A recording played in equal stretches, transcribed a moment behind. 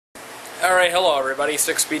Alright, hello everybody,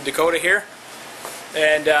 6-Speed Dakota here.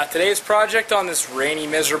 And today's project on this rainy,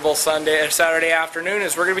 miserable Saturday afternoon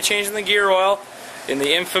is we're going to be changing the gear oil in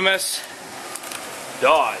the infamous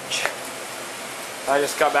Dodge. I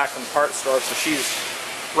just got back from the parts store, so she's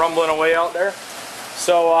rumbling away out there.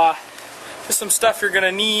 So, just some stuff you're going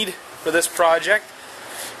to need for this project.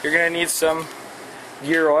 You're going to need some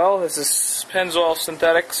gear oil. This is Pennzoil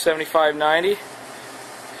Synthetic 7590.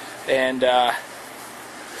 And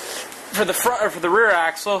for the front, or for the rear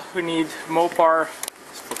axle, we need Mopar.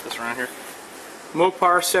 Let's flip this around here.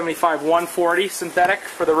 Mopar 75140 synthetic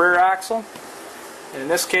for the rear axle. And in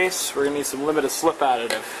this case, we're going to need some limited slip additive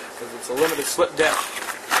because it's a limited slip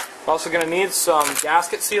diff. We're also going to need some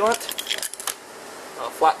gasket sealant, a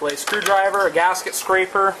flat blade screwdriver, a gasket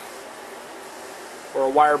scraper, or a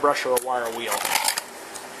wire brush or a wire wheel.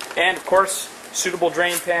 And of course, suitable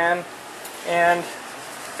drain pan, and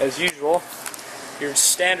as usual, your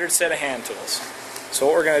standard set of hand tools. So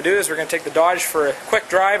what we're going to do is we're going to take the Dodge for a quick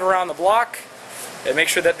drive around the block and make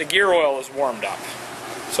sure that the gear oil is warmed up.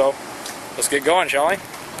 So let's get going, shall we?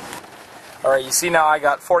 Alright, you see now I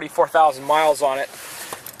got 44,000 miles on it.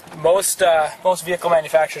 Most vehicle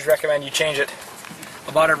manufacturers recommend you change it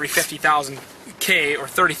about every 50,000 K or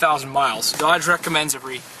 30,000 miles. Dodge recommends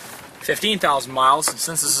every 15,000 miles, and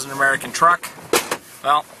since this is an American truck,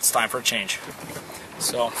 well, it's time for a change.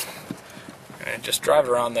 So and just drive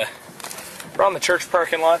around the church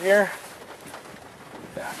parking lot here.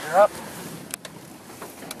 Back her up.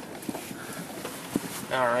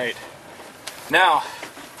 Alright. Now,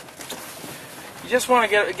 you just want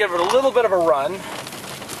to give it a little bit of a run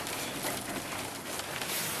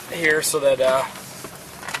here so that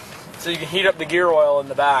so you can heat up the gear oil in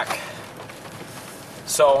the back.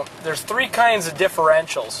 So there's three kinds of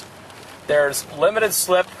differentials. There's limited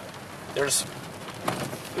slip, there's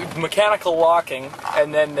mechanical locking,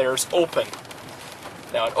 and then there's open.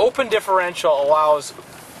 Now an open differential allows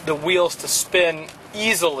the wheels to spin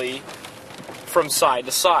easily from side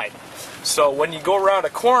to side. So when you go around a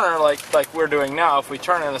corner like we're doing now, if we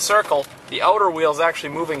turn in a circle, the outer wheel is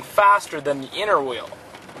actually moving faster than the inner wheel.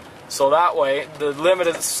 So that way, the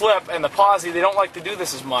limited slip and the posi, they don't like to do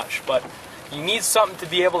this as much, but you need something to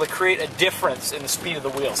be able to create a difference in the speed of the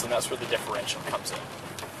wheels, and that's where the differential comes in.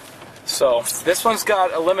 So this one's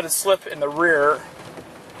got a limited slip in the rear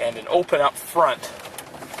and an open up front.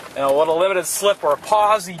 Now what a limited slip or a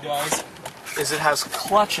posi does is it has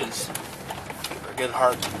clutches. Good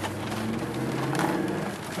hard.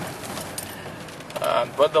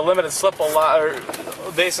 But the limited slip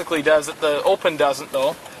basically does it. The open doesn't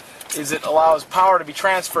though. Is it allows power to be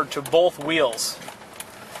transferred to both wheels.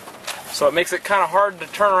 So it makes it kind of hard to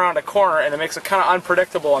turn around a corner, and it makes it kind of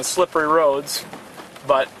unpredictable on slippery roads.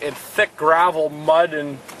 But in thick gravel, mud,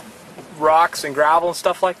 and rocks and gravel and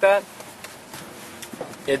stuff like that,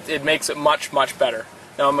 it makes it much, much better.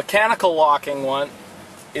 Now a mechanical locking one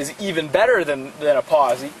is even better than a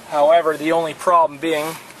posi. However, the only problem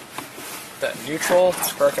being that neutral,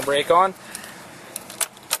 park and brake on.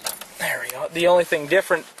 There we go. The only thing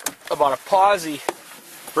different about a posi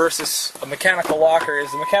versus a mechanical locker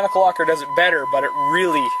is the mechanical locker does it better, but it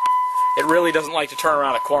really doesn't like to turn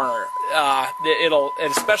around a corner.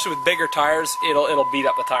 And especially with bigger tires, it'll beat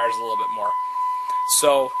up the tires a little bit more.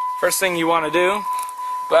 So first thing you want to do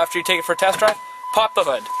after you take it for a test drive, pop the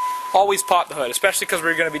hood. Always pop the hood, especially because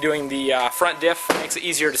we're going to be doing the front diff. It makes it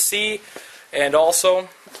easier to see, and also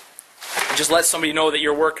just let somebody know that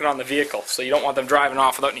you're working on the vehicle. So you don't want them driving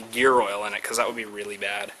off without any gear oil in it, because that would be really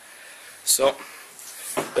bad. So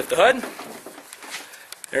lift the hood.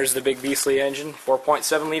 There's the big beastly engine,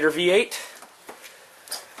 4.7 liter V8.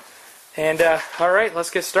 And alright, let's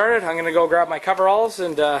get started. I'm going to go grab my coveralls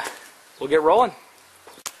and we'll get rolling.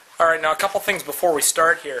 Alright, now a couple things before we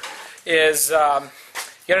start here is you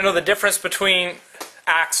got to know the difference between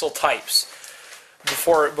axle types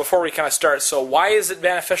before we kind of start. So why is it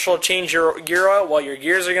beneficial to change your gear oil? Well, your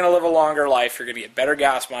gears are going to live a longer life. You're going to get better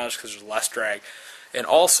gas mileage because there's less drag. And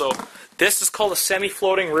also, this is called a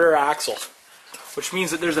semi-floating rear axle, which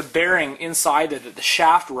means that there's a bearing inside it that the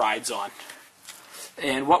shaft rides on.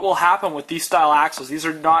 And what will happen with these style axles, these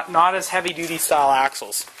are not as heavy-duty style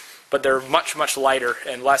axles, but they're much, much lighter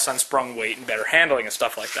and less unsprung weight and better handling and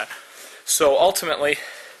stuff like that. So ultimately,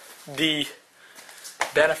 the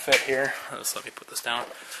benefit here, let's let me put this down,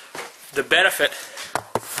 the benefit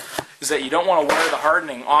is that you don't want to wear the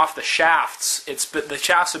hardening off the shafts. The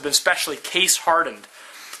shafts have been specially case hardened.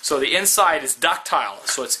 So the inside is ductile,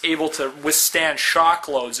 so it's able to withstand shock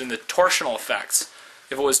loads and the torsional effects.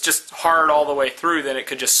 If it was just hard all the way through, then it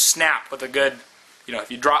could just snap with a good,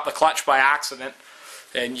 if you drop the clutch by accident,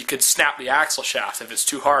 and you could snap the axle shaft if it's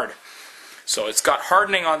too hard. So it's got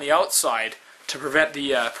hardening on the outside to prevent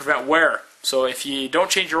prevent wear. So if you don't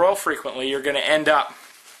change your oil frequently, you're going to end up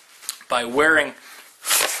by wearing.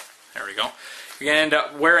 There we go. You're going to end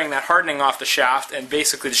up wearing that hardening off the shaft, and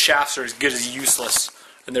basically the shafts are as good as useless,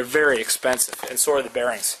 and they're very expensive, and so are the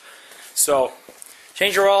bearings. So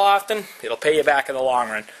change your oil often, it'll pay you back in the long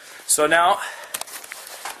run. So now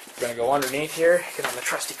we're going to go underneath here, get on the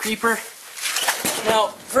trusty creeper. Now,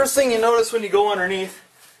 first thing you notice when you go underneath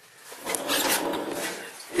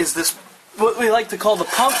is this, what we like to call the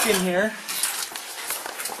pumpkin here,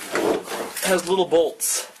 has little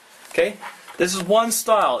bolts. Okay? This is one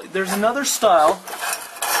style. There's another style,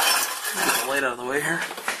 get the light out of the way here,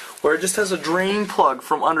 where it just has a drain plug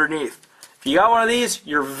from underneath. If you got one of these,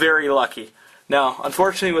 you're very lucky. Now,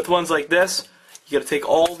 unfortunately with ones like this, you got to take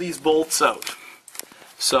all these bolts out.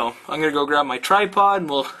 So, I'm going to go grab my tripod and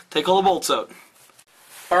we'll take all the bolts out.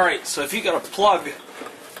 Alright, so if you got a plug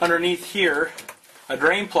underneath here, a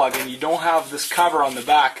drain plug, and you don't have this cover on the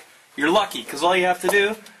back, you're lucky, because all you have to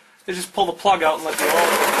do is just pull the plug out and let the oil.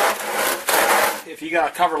 If you got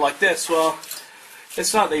a cover like this, well,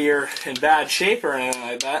 it's not that you're in bad shape or anything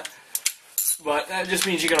like that, but that just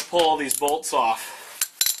means you got to pull all these bolts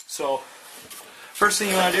off. So, first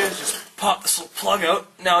thing you want to do is just pop this little plug out.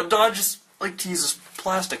 Now, Dodge just like to use this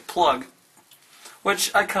plastic plug, which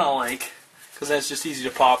I kind of like, because that's just easy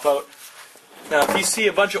to pop out. Now, if you see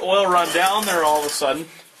a bunch of oil run down there all of a sudden,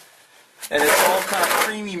 and it's all kind of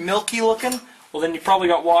creamy, milky looking, well then you probably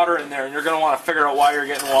got water in there, and you're going to want to figure out why you're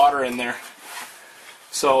getting water in there.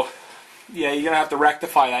 So, yeah, you're going to have to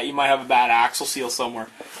rectify that. You might have a bad axle seal somewhere.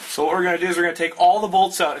 So what we're going to do is we're going to take all the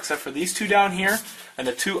bolts out except for these two down here and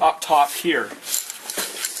the two up top here.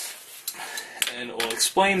 And we'll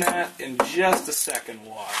explain that in just a second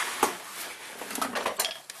why.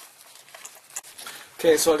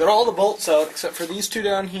 Okay, so I got all the bolts out except for these two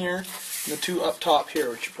down here and the two up top here,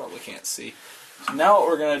 which you probably can't see. So now what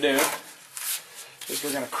we're going to do is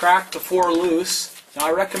we're going to crack the four loose. Now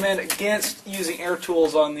I recommend against using air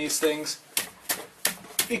tools on these things,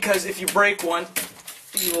 because if you break one,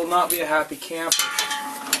 you will not be a happy camper.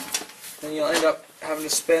 And you'll end up having to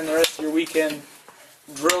spend the rest of your weekend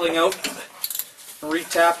drilling out and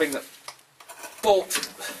retapping the bolt.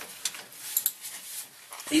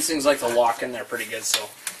 These things like to lock in there pretty good, so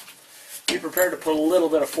be prepared to put a little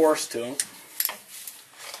bit of force to them.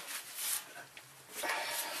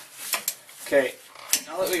 Okay,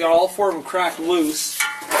 now that we got all four of them cracked loose,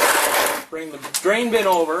 bring the drain bin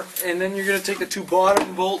over, and then you're going to take the two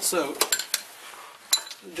bottom bolts out.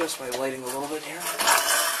 Adjust my lighting a little bit here.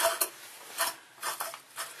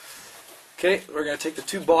 Okay, we're going to take the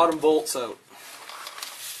two bottom bolts out.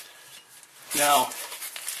 Now,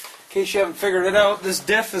 in case you haven't figured it out, this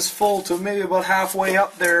diff is full to maybe about halfway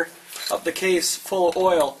up there, up the case, full of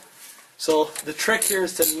oil. So the trick here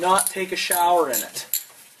is to not take a shower in it.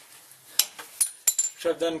 Which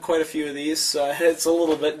I've done quite a few of these, so it's a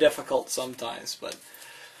little bit difficult sometimes. But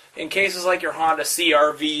in cases like your Honda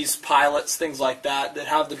CR-Vs, Pilots, things like that, that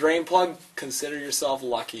have the drain plug, consider yourself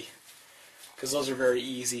lucky. Because those are very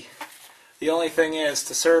easy. The only thing is,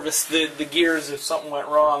 to service the gears, if something went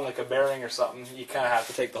wrong, like a bearing or something, you kind of have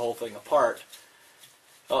to take the whole thing apart.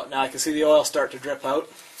 Oh, now I can see the oil start to drip out.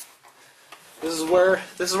 This is where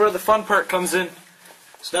the fun part comes in.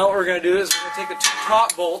 So now what we're going to do is we're going to take the two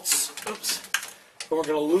top bolts, oops, and we're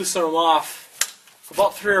going to loosen them off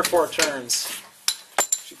about 3 or 4 turns. I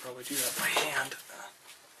should probably do that by hand.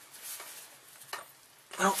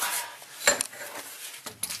 Well.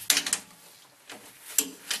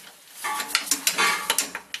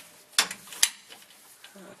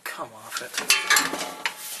 Come off it.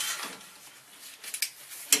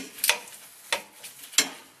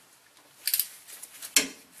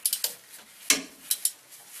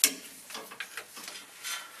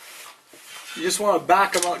 You just want to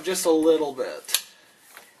back them out just a little bit.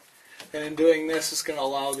 And in doing this, it's going to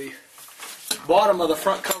allow the bottom of the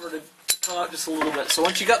front cover to come out just a little bit. So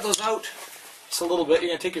once you got those out just a little bit, you're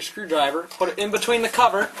going to take your screwdriver, put it in between the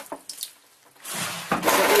cover, and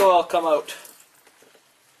let the oil come out.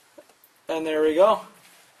 And there we go.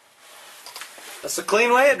 That's a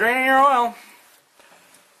clean way of draining your oil.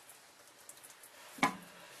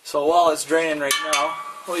 So while it's draining right now,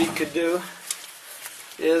 what you could do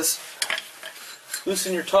is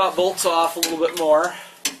loosen your top bolts off a little bit more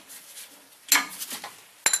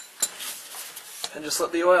and just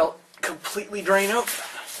let the oil completely drain out.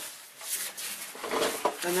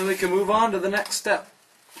 And then we can move on to the next step.